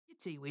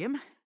tea with him?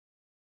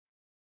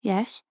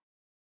 Yes.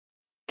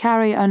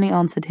 Carrie only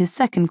answered his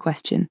second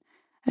question,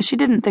 as she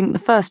didn't think the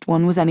first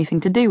one was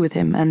anything to do with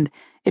him, and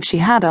if she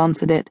had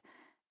answered it,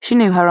 she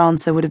knew her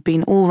answer would have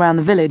been all round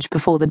the village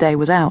before the day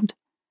was out.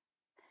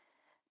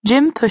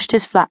 Jim pushed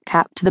his flat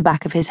cap to the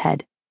back of his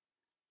head.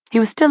 He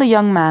was still a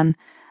young man,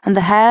 and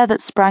the hair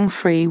that sprang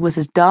free was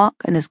as dark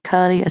and as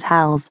curly as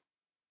Hal's.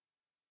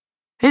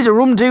 Here's a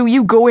rum do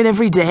you go in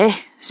every day,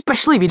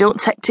 especially if you don't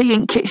take tea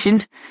in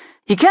kitchen.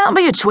 You can't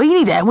be a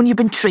tweenie there when you've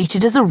been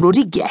treated as a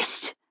ruddy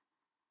guest.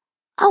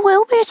 I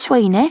will be a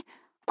tweenie.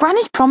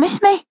 Granny's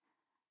promised me.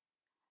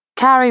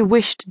 Carrie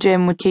wished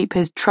Jim would keep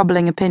his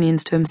troubling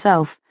opinions to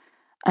himself,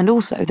 and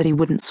also that he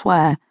wouldn't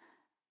swear.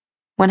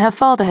 When her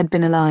father had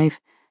been alive,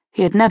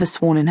 he had never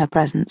sworn in her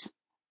presence.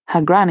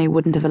 Her granny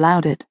wouldn't have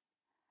allowed it.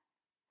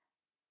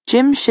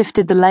 Jim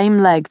shifted the lame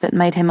leg that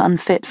made him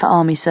unfit for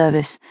army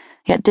service,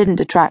 yet didn't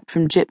detract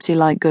from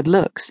gypsy-like good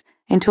looks,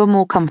 into a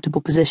more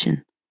comfortable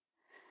position.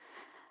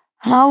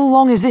 And how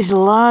long is this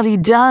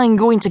la-di-da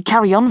going to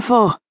carry on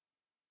for?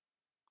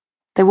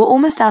 They were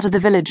almost out of the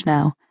village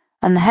now,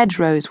 and the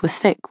hedgerows were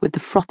thick with the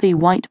frothy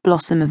white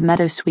blossom of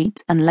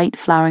meadowsweet and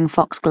late-flowering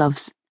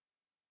foxgloves.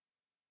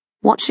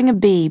 Watching a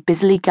bee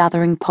busily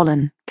gathering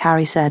pollen,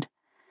 Carrie said,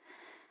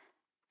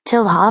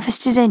 "Till the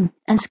harvest is in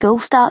and school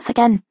starts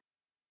again.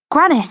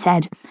 Granny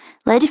said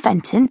Lady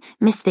Fenton,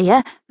 Miss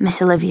Thea,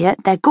 Miss Olivia,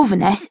 their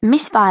governess,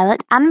 Miss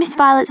Violet and Miss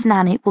Violet's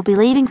nanny will be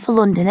leaving for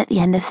London at the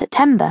end of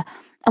September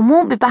and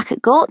won't be back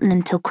at Gorton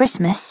until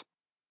Christmas."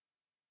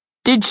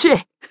 Did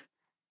she?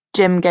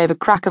 Jim gave a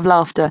crack of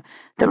laughter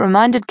that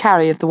reminded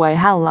Carrie of the way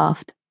Hal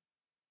laughed.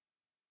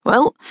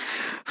 Well,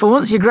 for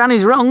once your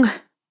granny's wrong.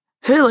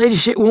 Her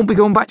ladyship won't be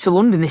going back to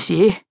London this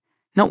year,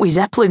 not with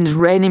Zeppelins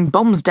raining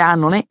bombs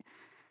down on it.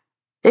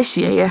 This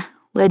year,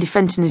 Lady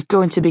Fenton is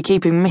going to be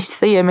keeping Miss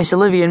Thea, Miss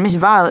Olivia and Miss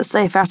Violet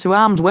safe out of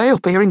harm's way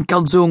up here in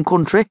God's own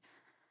country.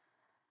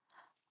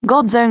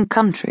 God's own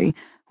country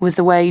was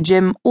the way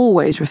Jim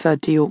always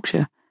referred to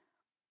Yorkshire.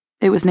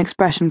 It was an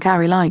expression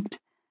Carrie liked.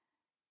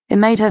 It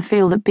made her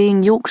feel that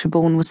being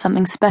Yorkshire-born was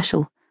something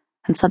special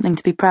and something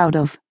to be proud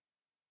of.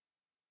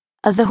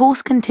 As the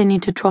horse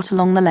continued to trot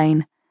along the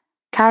lane,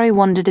 Carrie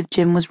wondered if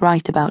Jim was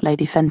right about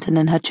Lady Fenton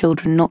and her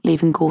children not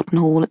leaving Gorton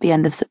Hall at the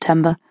end of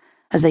September,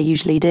 as they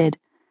usually did.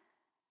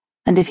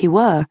 And if he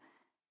were,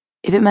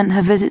 if it meant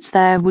her visits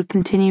there would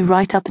continue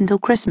right up until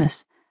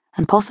Christmas,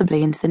 and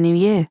possibly into the new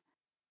year.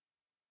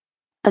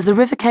 As the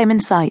river came in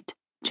sight,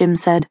 Jim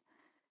said,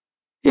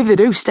 "If they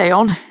do stay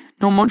on,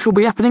 not much will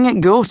be happening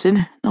at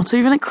Gorton, not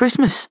even at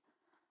Christmas."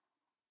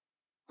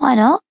 "Why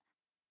not?"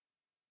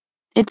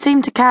 It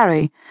seemed to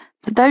Carrie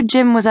that though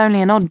Jim was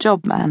only an odd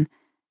job man,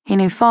 he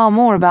knew far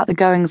more about the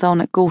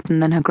goings-on at Gorton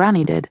than her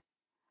granny did.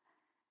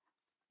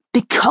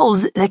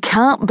 "Because there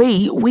can't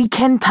be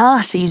weekend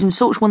parties and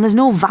such when there's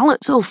no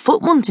valets or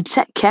footmen to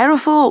take care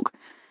of folk.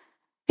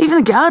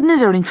 Even the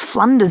gardeners are in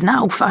Flanders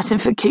now fighting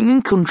for king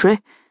and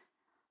country."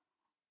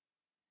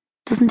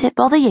 "Doesn't it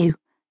bother you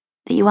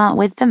that you aren't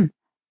with them?"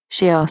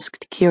 she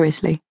asked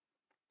curiously.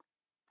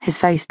 His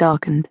face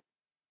darkened.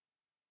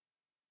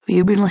 "Have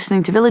you been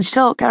listening to village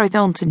talk, Harry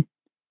Thornton?"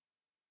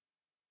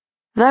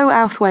 Though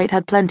Outhwaite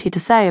had plenty to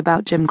say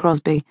about Jim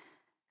Crosby,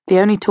 the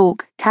only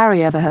talk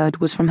Carrie ever heard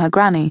was from her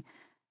granny,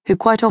 who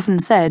quite often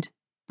said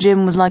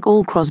Jim was like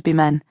all Crosby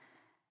men,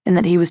 in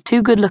that he was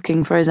too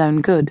good-looking for his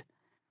own good.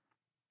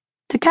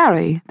 To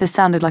Carrie, this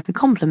sounded like a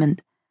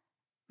compliment,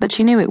 but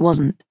she knew it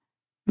wasn't,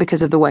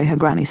 because of the way her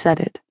granny said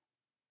it.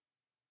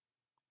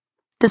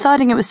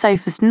 Deciding it was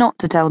safest not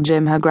to tell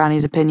Jim her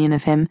granny's opinion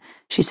of him,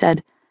 she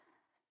said,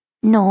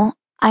 "No,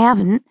 I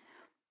haven't,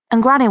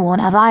 and Granny won't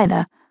have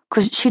either,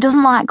 'cause she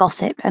doesn't like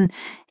gossip, and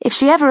if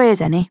she ever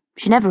hears any,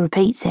 she never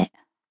repeats it."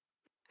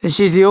 "And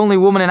she's the only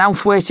woman in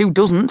Outhwaite who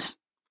doesn't."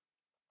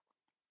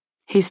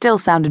 He still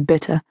sounded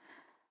bitter,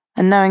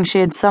 and knowing she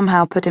had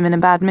somehow put him in a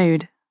bad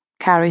mood,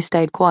 Carrie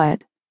stayed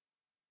quiet.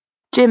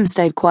 Jim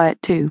stayed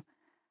quiet too,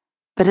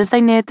 but as they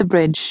neared the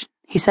bridge,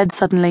 he said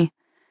suddenly,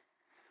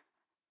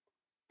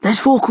 "There's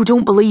folk who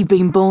don't believe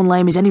being born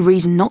lame is any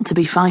reason not to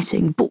be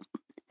fighting, but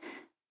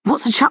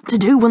what's a chap to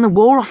do when the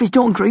War Office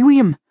don't agree with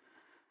him?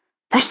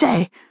 They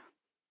say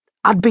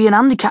I'd be an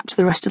handicap to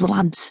the rest of the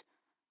lads,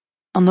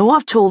 and though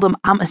I've told them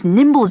I'm as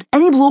nimble as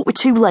any bloke with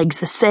two legs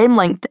the same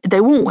length, they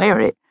won't wear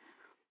it.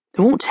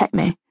 They won't take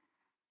me,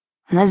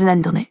 and there's an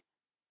end on it."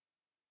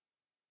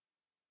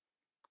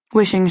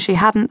 Wishing she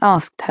hadn't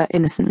asked her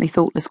innocently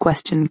thoughtless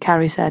question,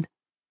 Carrie said,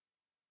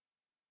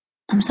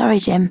 "I'm sorry,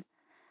 Jim.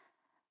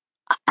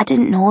 I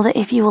didn't know that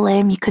if you were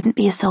lame you couldn't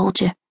be a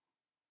soldier."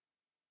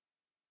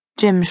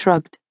 Jim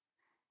shrugged.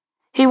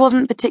 He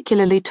wasn't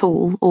particularly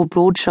tall or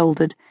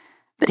broad-shouldered,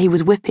 but he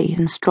was whippy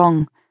and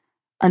strong,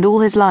 and all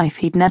his life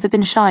he'd never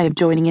been shy of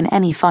joining in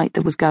any fight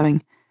that was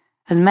going,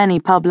 as many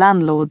pub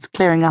landlords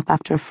clearing up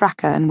after a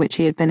fracas in which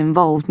he had been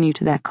involved knew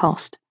to their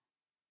cost.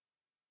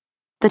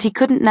 That he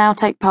couldn't now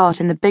take part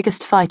in the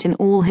biggest fight in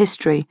all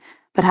history,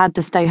 but had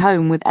to stay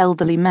home with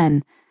elderly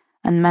men,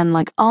 and men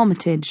like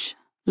Armitage,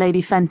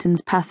 Lady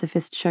Fenton's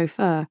pacifist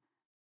chauffeur,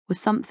 was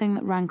something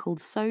that rankled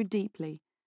so deeply